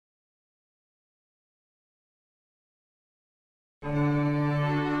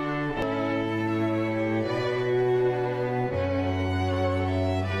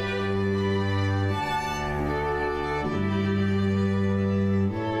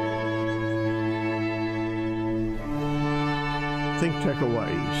ThinkTech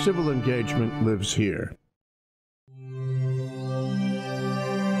Hawaii. Civil engagement lives here.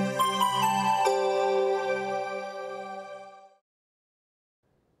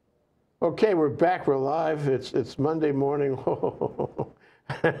 Okay, we're back. We're live. It's Monday morning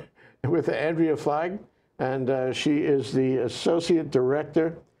with Andrea Fleig, and she is the Associate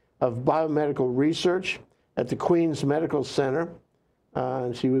Director of Biomedical Research at the Queens Medical Center.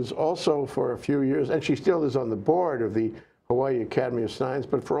 And she was also for a few years, and she still is on the board of the Hawaii Academy of Science,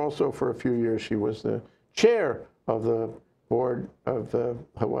 but for a few years she was the chair of the board of the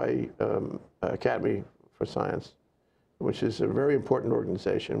Hawaii Academy for Science, which is a very important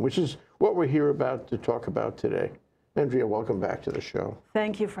organization, which is what we're here about to talk about today. Andrea, welcome back to the show.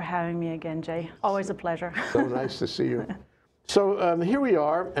 Thank you for having me again, Jay. Always a pleasure. So nice to see you. So here we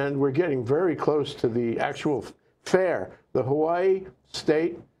are, and we're getting very close to the actual fair, the Hawaii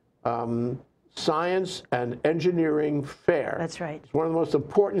State Science and Engineering Fair. That's right. It's one of the most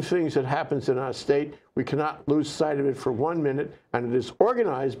important things that happens in our state. We cannot lose sight of it for 1 minute, and it is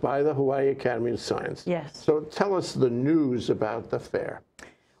organized by the Hawaii Academy of Science. Yes. So tell us the news about the fair.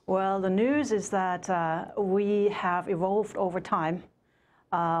 Well, the news is that we have evolved over time,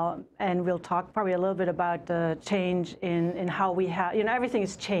 and we'll talk probably a little bit about the change in how we have, everything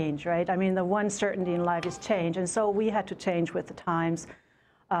is change, right? I mean, the one certainty in life is change, and so we had to change with the times.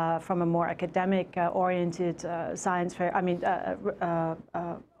 From a more academic-oriented science fair,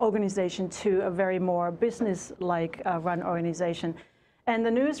 organization to a very more business-like run organization. And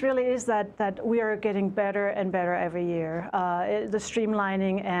the news really is that we are getting better and better every year. The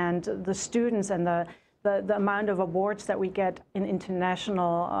streamlining and the students and the amount of awards that we get in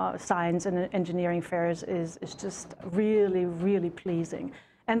international science and engineering fairs is just really, really pleasing.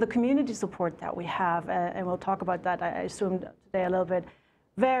 And the community support that we have, and we'll talk about that, I assume, today a little bit,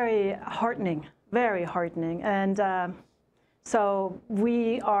 very heartening, very heartening. And so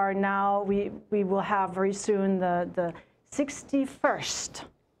we are now, we will have very soon the 61st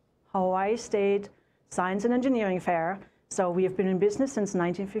Hawaii State Science and Engineering Fair. So we have been in business since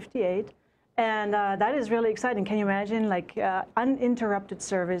 1958. And that is really exciting. Can you imagine, like, uninterrupted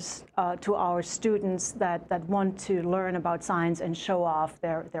service to our students that want to learn about science and show off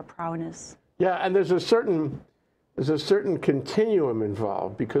their prowess? Yeah, and there's a certain continuum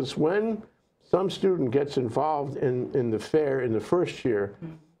involved, because when some student gets involved in the fair in the first year,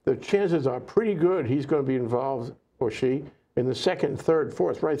 the chances are pretty good he's going to be involved, or she, in the second, third,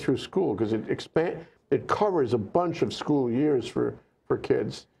 fourth, right through school, because it covers a bunch of school years for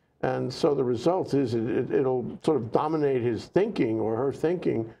kids. And so the result is it'll sort of dominate his thinking or her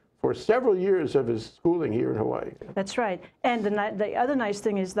thinking for several years of his schooling here in Hawaii. That's right. And the other nice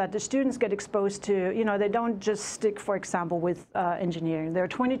thing is that the students get exposed to, they don't just stick, for example, with engineering. There are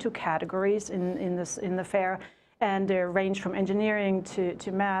 22 categories in the fair, and they range from engineering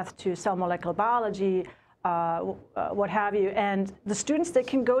to math to cell molecular biology, what have you. And the students, they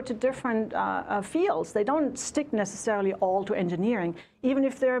can go to different fields. They don't stick necessarily all to engineering. Even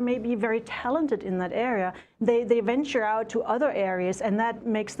if they're maybe very talented in that area, they venture out to other areas, and that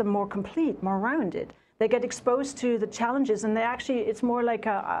makes them more complete, more rounded. They get exposed to the challenges, and it's more like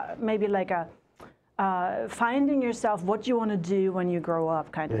maybe like a finding yourself what you want to do when you grow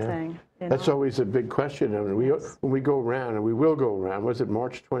up kind of thing. That's always a big question. I mean, when we go around, and we will go around, was it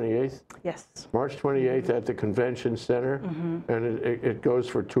March 28th? Yes. March 28th at the Convention Center, and it goes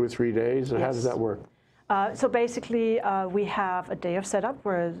for 2 or 3 days. And how does that work? So basically, we have a day of setup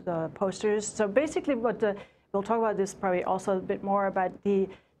where the posters, so basically we'll talk about this probably also a bit more, about the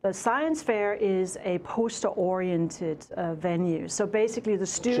science fair is a poster-oriented venue. So basically the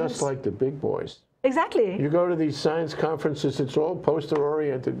students... Just like the big boys. Exactly. You go to these science conferences, it's all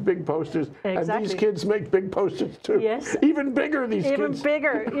poster-oriented, big posters, and these kids make big posters too. Yes. Even bigger, these kids. Even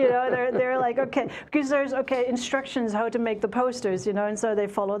bigger, they're like, okay, because there's, instructions how to make the posters, and so they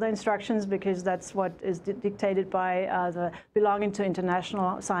follow the instructions because that's what is dictated by the belonging to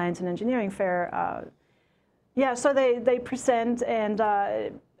International Science and Engineering Fair. So they present, and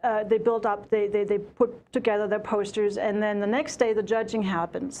they build up, they put together their posters, and then the next day the judging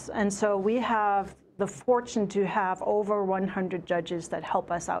happens. And so we have the fortune to have over 100 judges that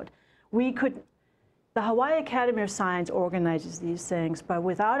help us out. The Hawaii Academy of Science organizes these things, but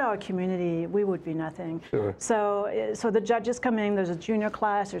without our community, we would be nothing. Sure. So the judges come in, there's a junior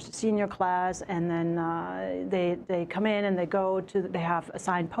class, there's a senior class, and then they come in and they have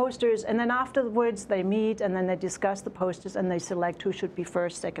assigned posters, and then afterwards they meet, and then they discuss the posters, and they select who should be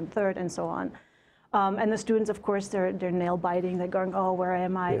first, second, third, and so on. And the students, of course, they're nail biting. They're going, oh, where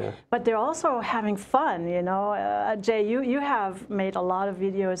am I? Yeah. But they're also having fun, Jay, you have made a lot of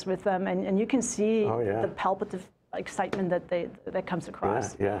videos with them, and you can see the excitement that comes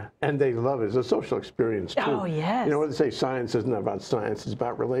across. Yeah, and they love it. It's a social experience too. Oh, yes. You know what they say? Science isn't about science; it's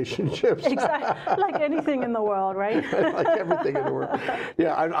about relationships. Exactly, like anything in the world, right? Like everything in the world.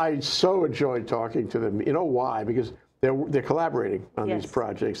 Yeah, I so enjoyed talking to them. You know why? Because they're collaborating on these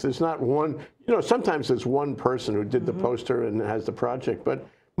projects. There's not one. You know, sometimes there's one person who did the poster and has the project, but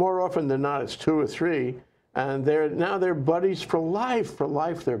more often than not, it's 2 or 3. And they're buddies for life. For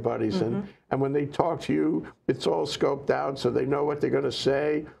life, they're buddies. And when they talk to you, it's all scoped out, so they know what they're going to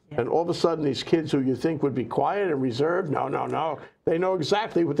say. Yeah. And all of a sudden, these kids who you think would be quiet and reserved, no, they know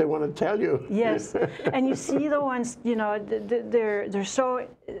exactly what they want to tell you. Yes, and you see the ones, you know, they're so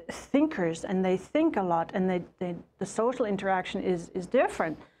thinkers, and they think a lot, and the social interaction is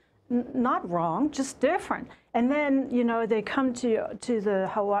different. Not wrong, just different. And then, you know, they come to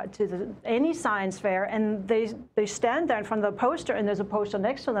any science fair, and they stand there in front of the poster, and there's a poster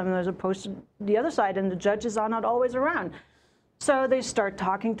next to them, and there's a poster the other side, and the judges are not always around. So they start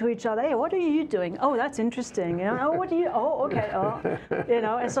talking to each other. Hey, what are you doing? Oh, that's interesting. You know, oh, what do you? Oh, okay. Oh, you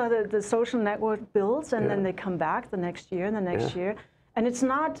know. And so the social network builds, and then they come back the next year and the next year, and it's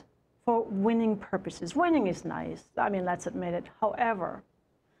not for winning purposes. Winning is nice. I mean, let's admit it. However,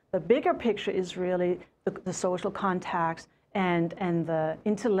 the bigger picture is really the social contacts and the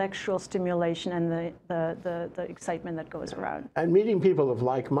intellectual stimulation and the excitement that goes around. And meeting people of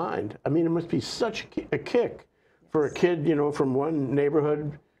like mind. I mean, it must be such a kick for a kid, you know, from one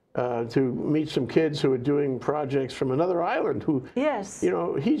neighborhood to meet some kids who are doing projects from another island who, you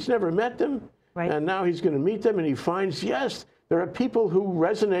know, he's never met them. Right. And now he's going to meet them, and he finds, yes, there are people who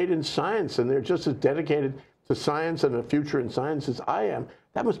resonate in science, and they're just as dedicated to science and the future in science as I am.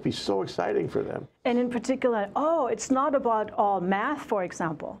 That must be so exciting for them. And in particular, it's not about all math, for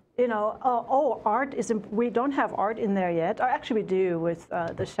example. You know, art is, we don't have art in there yet. Or actually, we do with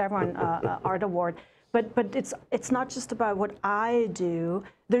the Chevron Art Award. But it's not just about what I do.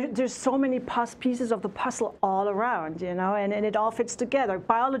 There's so many pieces of the puzzle all around, you know, and it all fits together.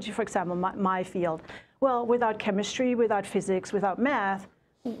 Biology, for example, my field. Well, without chemistry, without physics, without math,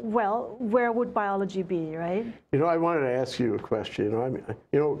 well, where would biology be, right? You know, I wanted to ask you a question. You know, I mean,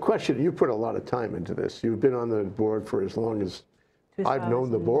 a question. You put a lot of time into this. You've been on the board for as long as I've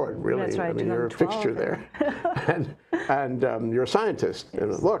known the board. Really, that's right. I mean, you're a fixture there, and you're a scientist. Yes.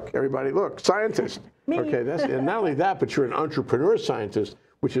 And look, everybody, look, scientist. Me. Okay, and not only that, but you're an entrepreneur scientist,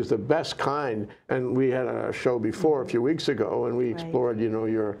 which is the best kind. And we had a show before a few weeks ago, and we explored, you know,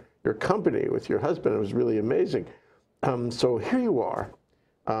 your company with your husband. It was really amazing. So here you are.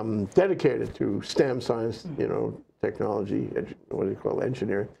 Dedicated to STEM science, you know, technology, what do you call it,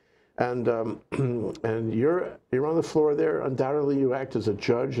 engineering, and you're on the floor there. Undoubtedly, you act as a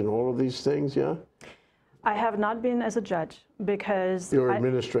judge in all of these things, yeah. I have not been as a judge because you're an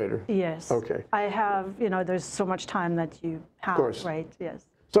administrator. Yes. Okay. I have, you know, there's so much time that you have, of course. Right? Yes.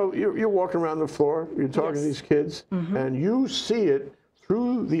 So you're walking around the floor, you're talking to these kids, and you see it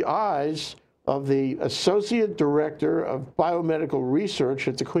through the eyes of the Associate Director of Biomedical Research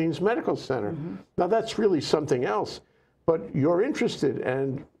at the Queen's Medical Center. Now, that's really something else, but you're interested.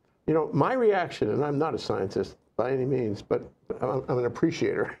 And, you know, my reaction, and I'm not a scientist by any means, but I'm an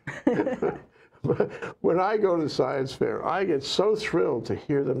appreciator. But when I go to the science fair, I get so thrilled to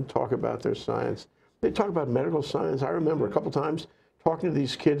hear them talk about their science. They talk about medical science. I remember a couple times talking to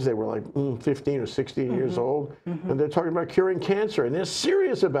these kids. They were like 15 or 16 years old, and they're talking about curing cancer, and they're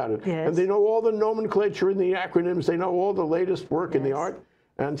serious about it. Yes. And they know all the nomenclature and the acronyms. They know all the latest work in the art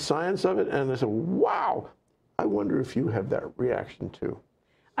and science of it. And I said, wow, I wonder if you have that reaction too.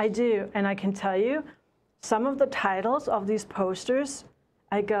 I do, and I can tell you, some of the titles of these posters,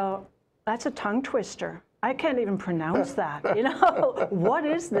 I go, that's a tongue twister. I can't even pronounce that, you know, what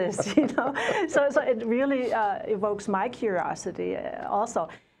is this, you know? So it really evokes my curiosity also.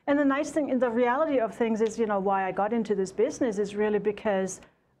 And the nice thing, the reality of things is, you know, why I got into this business is really because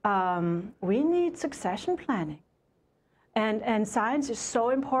we need succession planning. And science is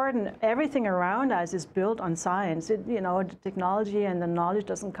so important. Everything around us is built on science. You know, the technology and the knowledge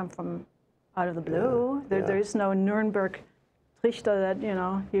doesn't come from out of the blue. There is no Nuremberg Trichter that, you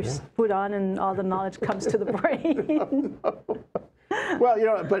know, you put on and all the knowledge comes to the brain. Well, you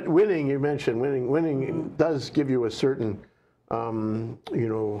know, but winning, you mentioned winning does give you a certain, you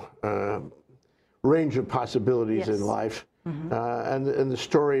know, range of possibilities in life. And the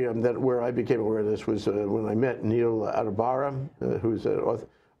story where I became aware of this was when I met Neil Atabara, who's an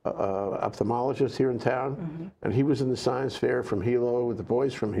ophthalmologist here in town, and he was in the science fair from Hilo with the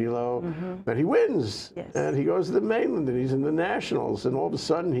boys from Hilo, and he wins, and he goes to the mainland, and he's in the nationals, and all of a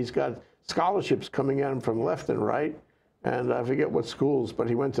sudden he's got scholarships coming at him from left and right, and I forget what schools, but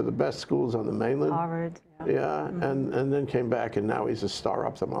he went to the best schools on the mainland. Harvard. Yeah, and then came back, and now he's a star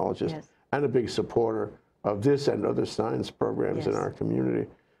ophthalmologist and a big supporter of this and other science programs in our community.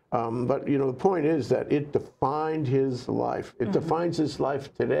 But you know, the point is that it defined his life. It defines his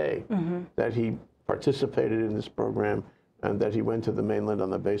life today that he participated in this program and that he went to the mainland on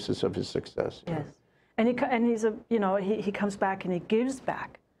the basis of his success. Yes, and he's a, you know, he comes back and he gives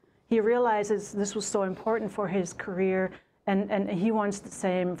back. He realizes this was so important for his career, and he wants the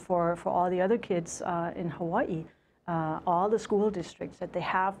same for all the other kids in Hawaii, all the school districts, that they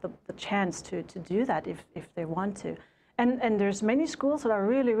have the chance to do that if they want to. And there's many schools that are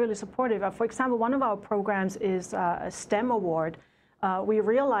really, really supportive. For example, one of our programs is a STEM award. We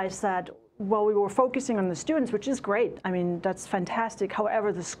realized that, well, we were focusing on the students, which is great. I mean, that's fantastic.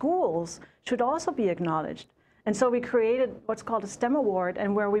 However, the schools should also be acknowledged. And so we created what's called a STEM award,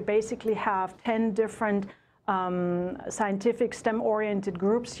 and where we basically have 10 different scientific STEM-oriented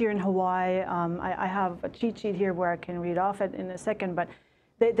groups here in Hawaii. I have a cheat sheet here where I can read off it in a second, but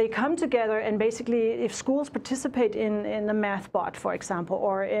they come together, and basically if schools participate in the math bot, for example,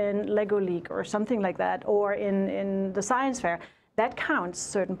 or in Lego League or something like that, or in the science fair, that counts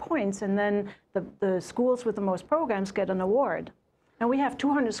certain points, and then the schools with the most programs get an award. And we have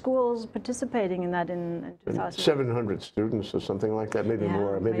 200 schools participating in that in 2000. 700 students or something like that, maybe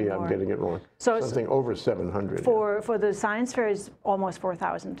more. Maybe I'm getting it wrong. So something over 700. For the science fair is almost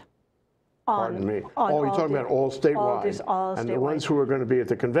 4,000. Pardon me. Oh, you're talking about all statewide. All and statewide. The ones who are going to be at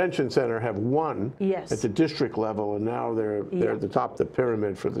the convention center have won at the district level, and now they're at the top of the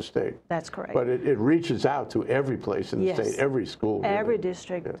pyramid for the state. That's correct. But it reaches out to every place in the state, every school. Really. Every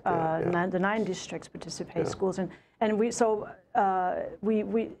district, the 9 districts participate, schools, and it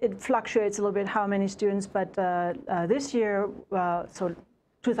fluctuates a little bit how many students, but this year, so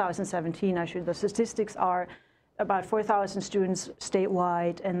 2017, the statistics are about 4,000 students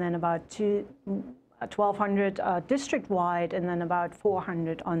statewide, and then about 1,200 district-wide, and then about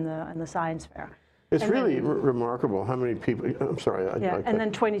 400 on the science fair. It's really remarkable how many people. I'm sorry. And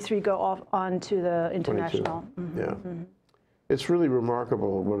then 23 go off onto the international. It's really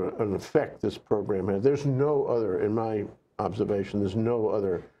remarkable what an effect this program has. There's no other, in my observation, there's no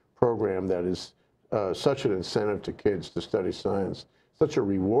other program that is such an incentive to kids to study science, such a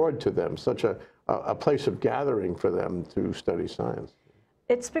reward to them, such a place of gathering for them to study science.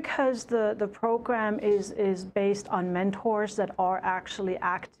 It's because the program is based on mentors that are actually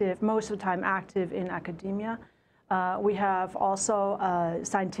active, most of the time active in academia. We have also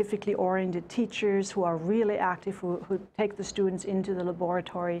scientifically oriented teachers who are really active, who take the students into the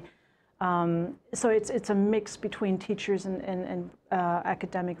laboratory. So it's a mix between teachers and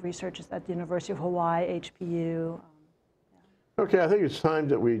academic researchers at the University of Hawaii, HPU. Okay, I think it's time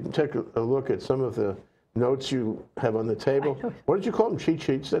that we take a look at some of the notes you have on the table. What did you call them? Cheat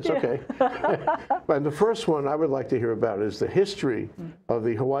sheets? That's okay. But the first one I would like to hear about is the history of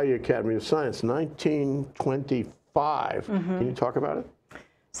the Hawaii Academy of Science, 1925. Can you talk about it?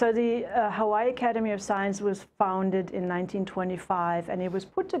 So the Hawaii Academy of Science was founded in 1925, and it was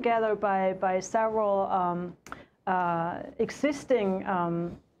put together by several existing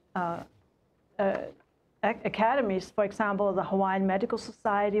academies. For example, the Hawaiian Medical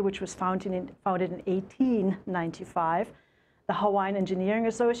Society, which was founded in 1895. The Hawaiian Engineering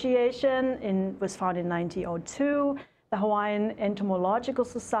Association was founded in 1902. The Hawaiian Entomological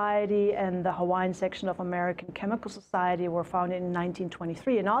Society and the Hawaiian section of American Chemical Society were founded in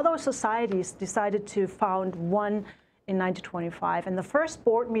 1923. And all those societies decided to found one in 1925. And the first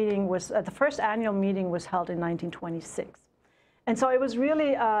board meeting was, the first annual meeting was held in 1926. And so it was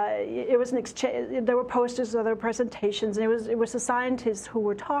really, it was an exchange. There were posters, there were presentations, and it was the scientists who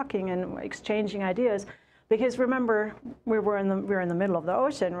were talking and exchanging ideas. Because remember, we were in the middle of the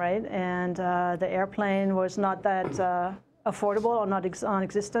ocean, right? And the airplane was not that affordable or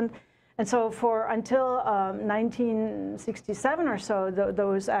non-existent. And so until 1967 or so,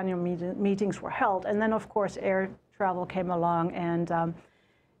 those annual meetings were held. And then, of course, air travel came along, and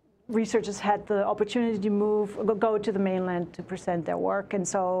researchers had the opportunity to go to the mainland to present their work. And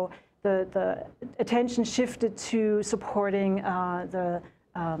so the attention shifted to supporting the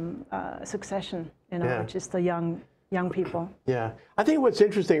succession, which is the young people. Yeah, I think what's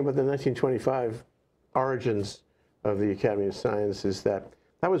interesting about the 1925 origins of the Academy of Science is that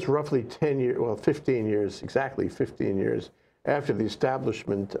was roughly 10 years, well, 15 years, exactly 15 years after the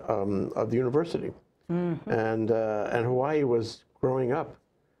establishment of the university. And Hawaii was growing up.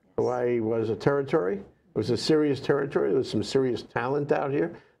 Hawaii was a territory. It was a serious territory. There was some serious talent out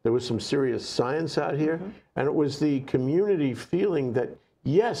here. There was some serious science out here. And it was the community feeling that,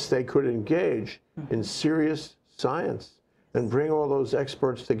 yes, they could engage in serious science and bring all those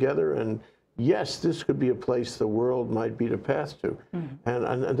experts together. And yes, this could be a place the world might beat a path to.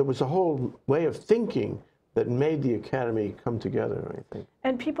 And there was a whole way of thinking that made the Academy come together, I think.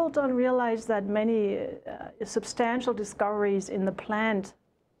 And people don't realize that many substantial discoveries in the plant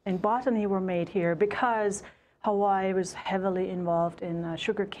in botany were made here because Hawaii was heavily involved in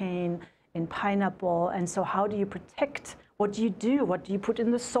sugarcane, in pineapple, and so how do you protect? What do you do? What do you put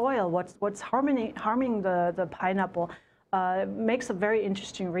in the soil? What's harming the pineapple? Makes a very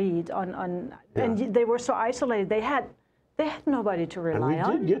interesting read on and they were so isolated. They had nobody to rely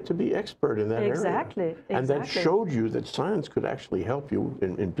on. And we did get to be expert in that area. And that showed you that science could actually help you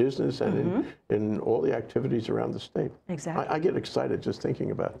in business and in all the activities around the state. Exactly. I get excited just thinking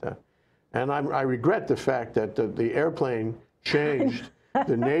about that. And I regret the fact that the airplane changed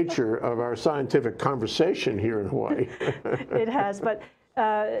the nature of our scientific conversation here in Hawaii. It has, but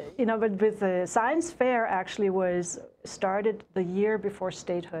you know, but with the science fair actually was started the year before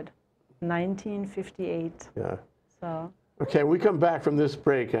statehood, 1958. Yeah. So. Okay, when we come back from this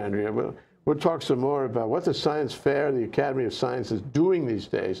break, Andrea, we'll talk some more about what the Science Fair, the Academy of Science, is doing these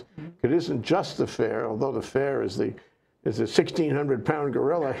days. It isn't just the fair, although the fair is a 1,600-pound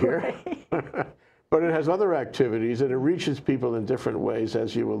gorilla here. But it has other activities, and it reaches people in different ways,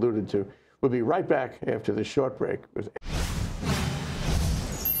 as you alluded to. We'll be right back after this short break.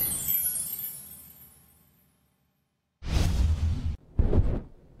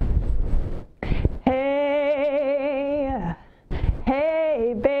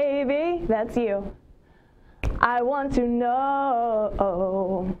 Hey, baby, that's you. I want to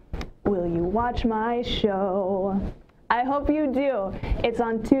know, will you watch my show? I hope you do. It's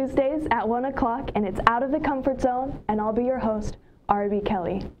on Tuesdays at 1 o'clock, and it's Out of the Comfort Zone, and I'll be your host, R.B.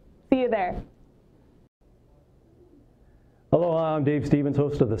 Kelly. See you there. Hello, I'm Dave Stevens,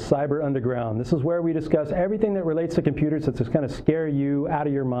 host of the Cyber Underground. This is where we discuss everything that relates to computers that's just kind of scare you out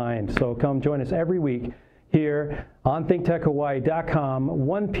of your mind. So come join us every week here on ThinkTechHawaii.com,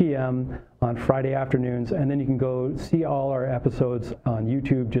 1 p.m. on Friday afternoons, and then you can go see all our episodes on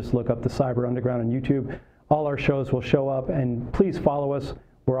YouTube. Just look up the Cyber Underground on YouTube. All our shows will show up, and please follow us.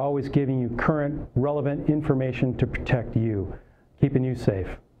 We're always giving you current, relevant information to protect you, keeping you safe.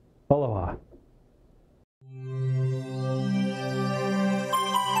 Aloha.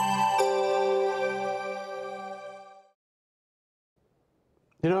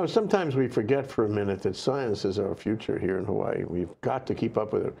 You know, sometimes we forget for a minute that science is our future here in Hawaii. We've got to keep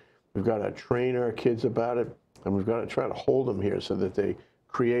up with it. We've got to train our kids about it, and we've got to try to hold them here so that they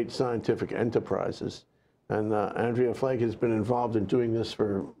create scientific enterprises. And Andrea Fleig has been involved in doing this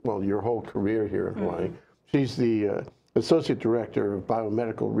for, well, your whole career here in Hawaii. She's the Associate Director of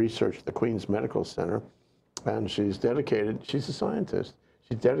Biomedical Research at the Queen's Medical Center, and she's dedicated, she's a scientist.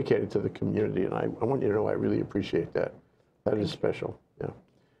 She's dedicated to the community, and I want you to know I really appreciate that. That is special, yeah.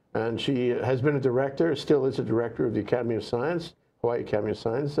 And she has been a director, still is a director of the Academy of Science, Hawaii Academy of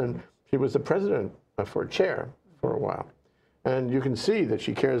Science, and she was the president for chair for a while. And you can see that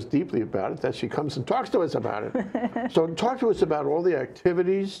she cares deeply about it, that she comes and talks to us about it. So talk to us about all the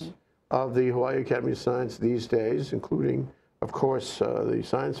activities of the Hawaii Academy of Science these days, including, of course, the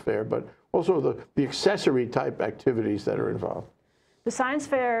science fair, but also the accessory type activities that are involved. The science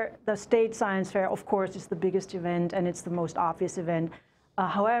fair, the state science fair, of course, is the biggest event, and it's the most obvious event.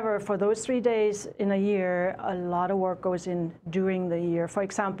 However, for those 3 days in a year, a lot of work goes in during the year. For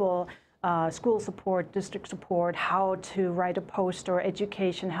example, school support, district support, how to write a poster,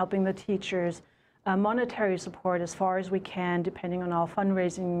 education, helping the teachers, monetary support as far as we can, depending on our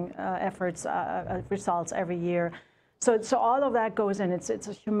fundraising efforts, results every year. So all of that goes in. It's a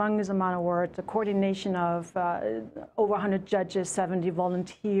humongous amount of work. The coordination of over 100 judges, 70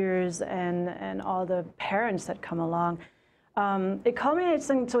 volunteers, and all the parents that come along. It culminates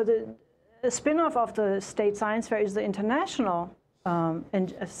in, so the spin-off of the state science fair is the international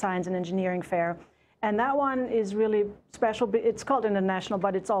science and engineering fair. And that one is really special. It's called international,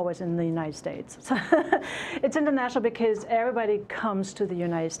 but it's always in the United States. So it's international because everybody comes to the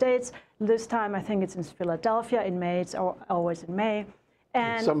United States. This time, I think it's in Philadelphia in May. It's always in May.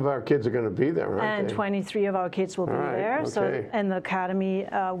 And some of our kids are going to be there, aren't and they? 23 of our kids will be there. Okay. So, and the Academy,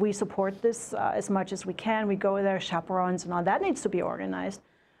 we support this as much as we can. We go there, chaperones and all. That needs to be organized.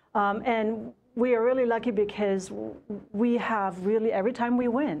 And we are really lucky because we have really, every time we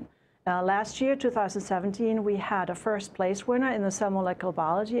win. Last year, 2017, we had a first place winner in the cell molecular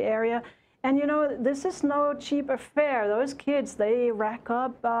biology area. And you know, this is no cheap affair. Those kids, they rack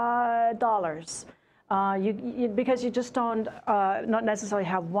up dollars. Because you just don't not necessarily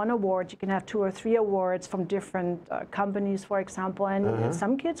have one award. You can have 2 or 3 awards from different companies, for example. And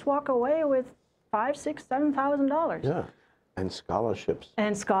some kids walk away with $5,000, $6,000, $7,000. Yeah, and scholarships.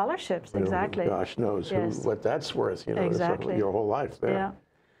 And scholarships, exactly. Gosh knows what that's worth, you know, exactly. your whole life there. Yeah.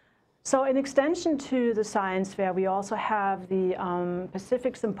 So in extension to the science fair, we also have the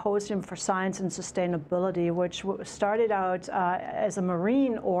Pacific Symposium for Science and Sustainability, which started out as a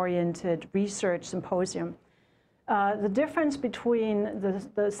marine-oriented research symposium. The difference between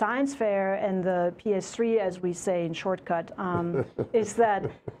the science fair and the PS3, as we say in shortcut, is that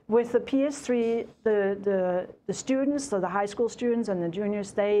with the PS3, the students, so the high school students and the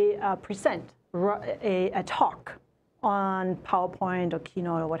juniors, they present a talk on PowerPoint or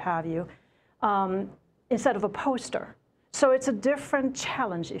Keynote or what have you, instead of a poster. So it's a different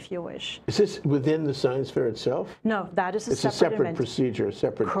challenge, if you wish. Is this within the science fair itself? No, that is It's a separate event. procedure, a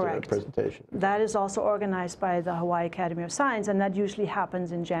separate presentation. That is also organized by the Hawaii Academy of Science, and that usually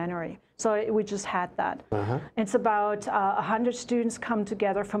happens in January. So we just had that. It's about 100 students come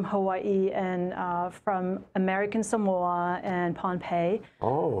together from Hawaii and from American Samoa and Pohnpei.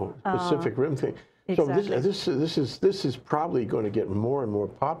 Oh, Pacific Rim thing. Exactly. So this is probably going to get more and more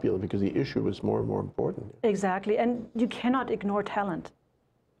popular because the issue is more and more important. Exactly, and you cannot ignore talent.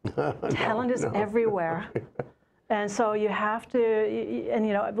 Talent is everywhere. And so you have to, and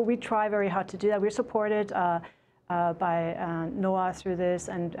you know, but we try very hard to do that. We're supported by NOAA through this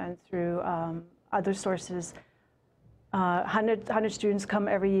and through other sources. 100 students come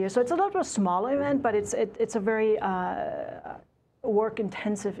every year. So it's a little bit small event, but it's a very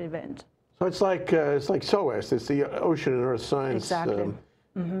work-intensive event. So it's like SOAS. It's the Ocean and Earth Science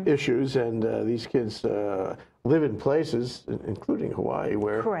issues, and these kids live in places, including Hawaii,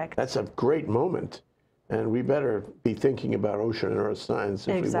 where that's a great moment, and we better be thinking about ocean and earth science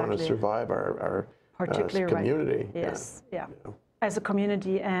if we want to survive our community. Yes, yeah. As a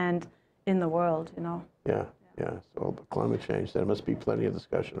community and in the world, you know. Yeah. So climate change, there must be plenty of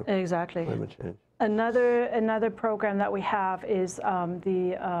discussion of climate change. Another program that we have is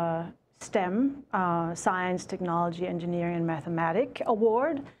the STEM, Science, Technology, Engineering, and Mathematics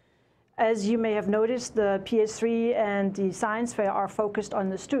Award. As you may have noticed, the PS3 and the Science Fair are focused on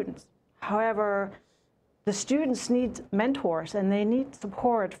the students. However, the students need mentors and they need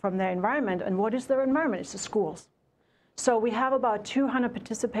support from their environment. And what is their environment? It's the schools. So we have about 200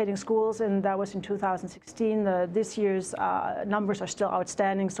 participating schools, and that was in 2016. This year's numbers are still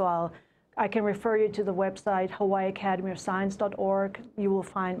outstanding, so I can refer you to the website, hawaiiacademyofscience.org. You will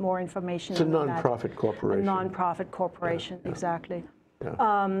find more information. It's a nonprofit corporation. A nonprofit corporation, exactly.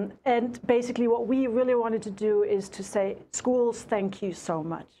 Yeah. And basically what we really wanted to do is to say, schools, thank you so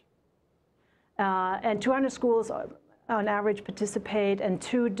much. And 200 schools on average participate, and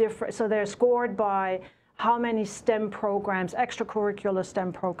so they're scored by how many STEM programs, extracurricular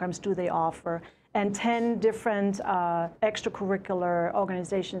STEM programs do they offer. And 10 different extracurricular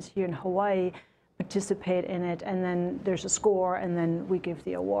organizations here in Hawaii participate in it, and then there's a score, and then we give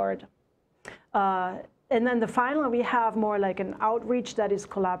the award. And then the final, we have more like an outreach that is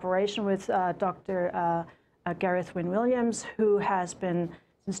collaboration with Dr. Gareth Wynne-Williams, who has been,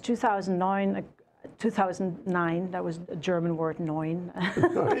 since 2009, that was a German word, neun.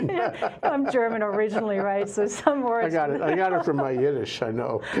 I'm German originally, right? So some words. I got it from my Yiddish, I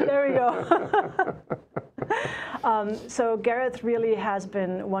know. There we go. So Gareth really has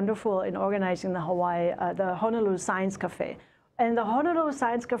been wonderful in organizing the Honolulu Science Cafe. And the Honolulu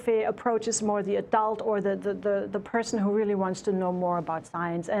Science Cafe approaches more the adult or the person who really wants to know more about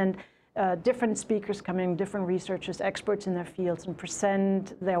science. And different speakers come in, different researchers, experts in their fields, and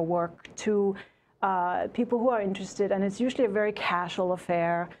present their work to people who are interested. And it's usually a very casual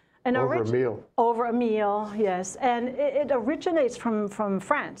affair. And over a meal. Over a meal, yes. And it originates from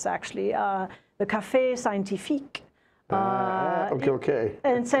France, actually. The Café Scientifique. Okay.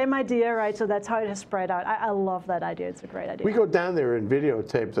 And same idea, right? So that's how it has spread out. I love that idea. It's a great idea. We go down there and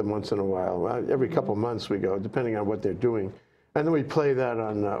videotape them once in a while. Every couple months we go, depending on what they're doing. And then we play that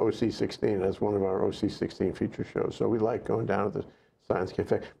on OC16 as one of our OC16 feature shows. So we like going down to the Science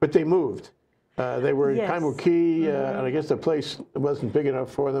Cafe. But they moved. They were in Kaimuki, and I guess the place wasn't big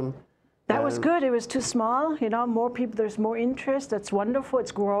enough for them. That was good. It was too small. You know, more people, there's more interest. That's wonderful.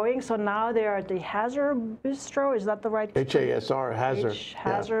 It's growing. So now they are at the Hazard Bistro. Is that the right? HASR, Hazard.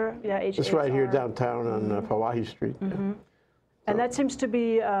 Hazard, yeah, HASR. It's right here downtown on Pauahi Street. So. And that seems to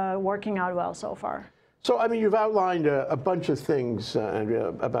be working out well so far. So, I mean, you've outlined a bunch of things, Andrea,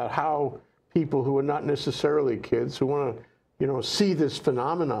 about how people who are not necessarily kids, who want to, you know, see this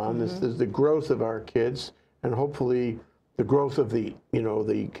phenomenon, this the growth of our kids, and hopefully the growth of the, you know,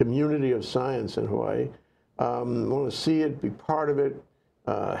 the community of science in Hawaii, want to see it, be part of it,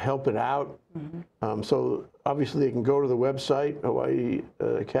 help it out. So obviously they can go to the website, Hawaii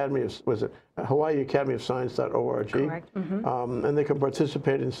Academy of, was it hawaiiacademyofscience.org, Correct. and they can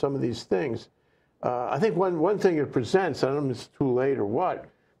participate in some of these things. I think one thing it presents, I don't know if it's too late or what,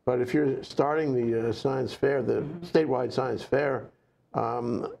 but if you're starting the science fair, the statewide science fair,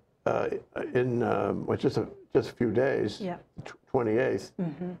 in just a few days, Yeah. 28th,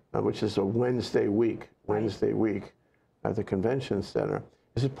 which is a Wednesday week at the convention center.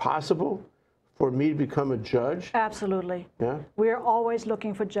 Is it possible for me to become a judge? Absolutely. Yeah. We're always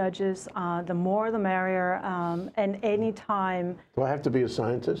looking for judges. The more, the merrier. And any time. Do I have to be a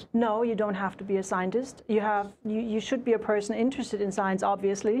scientist? No, you don't have to be a scientist. You should be a person interested in science,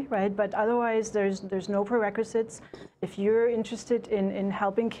 obviously, right? But otherwise, there's no prerequisites. If you're interested in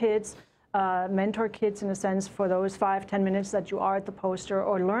helping kids, mentor kids in a sense for those 5-10 minutes that you are at the poster,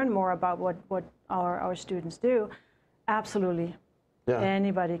 or learn more about what our students do, absolutely. Yeah.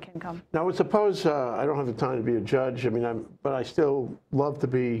 Anybody can come. Now, suppose I don't have the time to be a judge. I mean, but I still love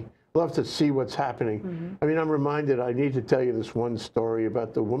to see what's happening. I mean, I'm reminded. I need to tell you this one story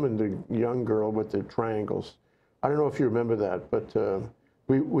about the woman, the young girl with the triangles. I don't know if you remember that, but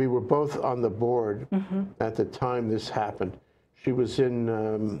we were both on the board at the time this happened. She was in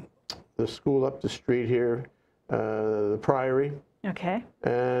the school up the street here, the Priory. Okay.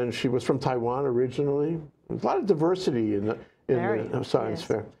 And she was from Taiwan originally. There's a lot of diversity in the science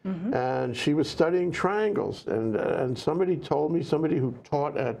fair. And she was studying triangles. And somebody told me, somebody who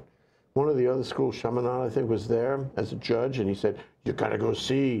taught at one of the other schools, Chaminade, I think, was there as a judge. And he said, you got to go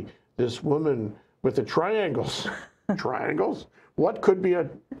see this woman with the triangles. Triangles? What could be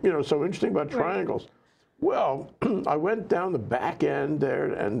so interesting about triangles? Well, I went down the back end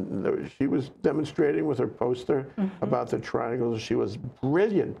there, and she was demonstrating with her poster about the triangles. She was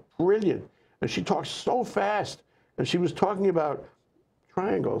brilliant, brilliant. And she talked so fast, and she was talking about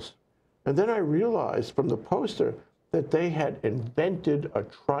triangles. And then I realized from the poster that they had invented a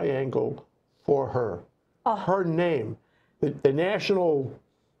triangle for her. Her name, the National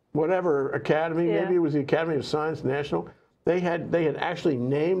whatever Academy, maybe it was the Academy of Science National, they had actually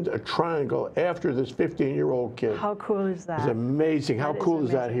named a triangle after this 15-year-old kid. How cool is that? It's amazing. How cool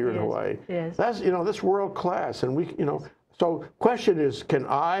is that here in Hawaii? Yes. That's, that's world class. And so question is, can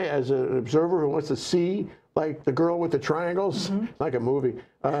I, as an observer who wants to see, like the girl with the triangles, like a movie,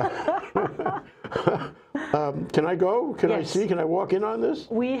 can I go? Can I see? Can I walk in on this?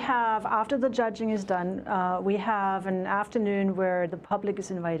 We have, after the judging is done, we have an afternoon where the public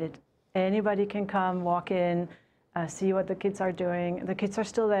is invited. Anybody can come, walk in, see what the kids are doing. The kids are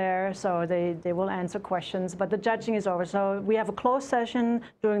still there, so they will answer questions, but the judging is over. So we have a closed session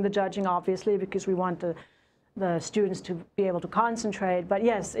during the judging, obviously, because we want the students to be able to concentrate. But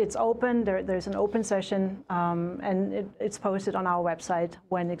yes, it's open. There's an open session, and it's posted on our website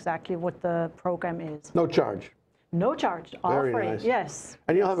exactly what the program is. No charge. No charge, all Very free. nice. Yes.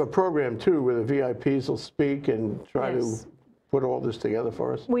 And you'll have a program, too, where the VIPs will speak and try to put all this together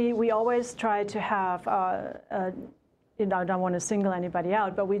for us. We always try to have, I don't want to single anybody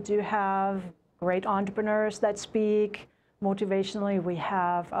out, but we do have great entrepreneurs that speak motivationally. We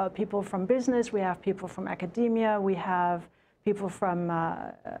have people from business, we have people from academia, we have people from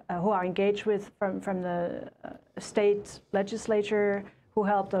who are engaged with from the state legislature who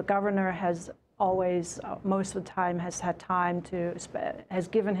help. The governor has always, most of the time, has had time has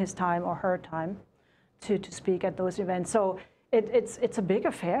given his time or her time to speak at those events. So it's a big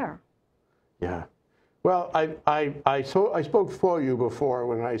affair. Yeah. Well, I spoke for you before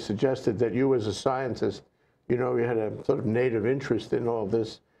when I suggested that you, as a scientist, you had a sort of native interest in all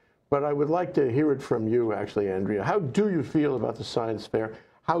this. But I would like to hear it from you, actually, Andrea. How do you feel about the science fair?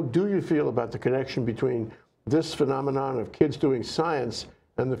 How do you feel about the connection between this phenomenon of kids doing science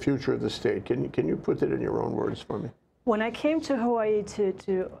and the future of the state? Can you put it in your own words for me? When I came to Hawaii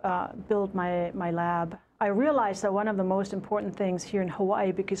to build my lab, I realized that one of the most important things here in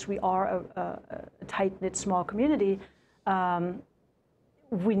Hawaii, because we are a tight-knit small community,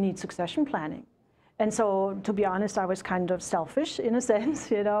 we need succession planning. And so, to be honest, I was kind of selfish in a sense,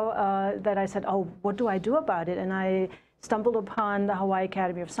 that I said, oh, what do I do about it? And I stumbled upon the Hawaii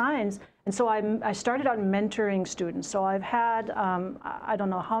Academy of Science. And so I started out mentoring students. So I've had, I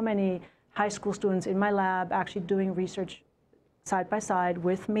don't know how many high school students in my lab actually doing research side by side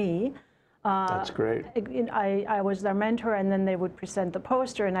with me. That's great. I was their mentor, and then they would present the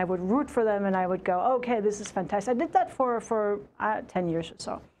poster, and I would root for them, and I would go, okay, this is fantastic. I did that for 10 years or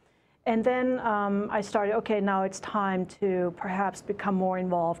so. And then I started, okay, now it's time to perhaps become more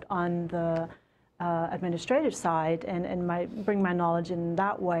involved on the administrative side and bring my knowledge in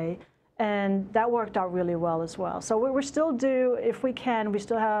that way. And that worked out really well as well. So we still do, if we can, we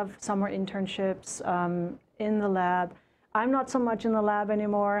still have summer internships in the lab. I'm not so much in the lab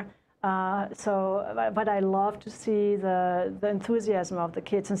anymore, but I love to see the enthusiasm of the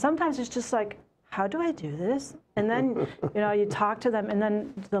kids. And sometimes it's just like, how do I do this? And then you talk to them, and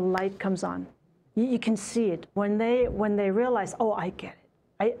then the light comes on. You can see it when they realize, oh, I get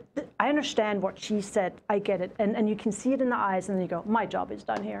it. I understand what she said. I get it, and you can see it in the eyes, and then you go, my job is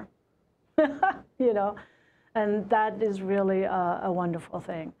done here. And that is really a wonderful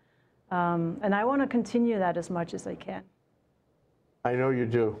thing. And I want to continue that as much as I can. I know you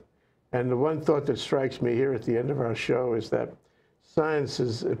do. And the one thought that strikes me here at the end of our show is that science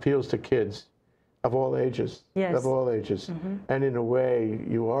appeals to kids of all ages. Yes. Of all ages. And in a way,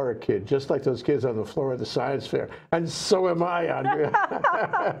 you are a kid, just like those kids on the floor of the science fair. And so am I, Andrea.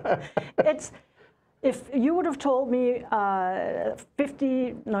 If you would have told me 40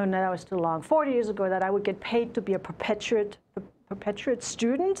 years ago that I would get paid to be a perpetuate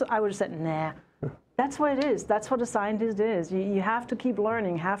student, I would have said, nah. That's what it is. That's what a scientist is. You have to keep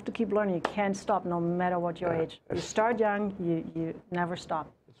learning, You can't stop no matter what your age. You start young, you never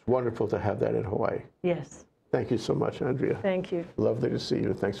stop. It's wonderful to have that in Hawaii. Yes. Thank you so much, Andrea. Thank you. Lovely to see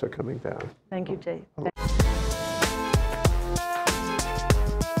you. Thanks for coming down. Thank you, Jay.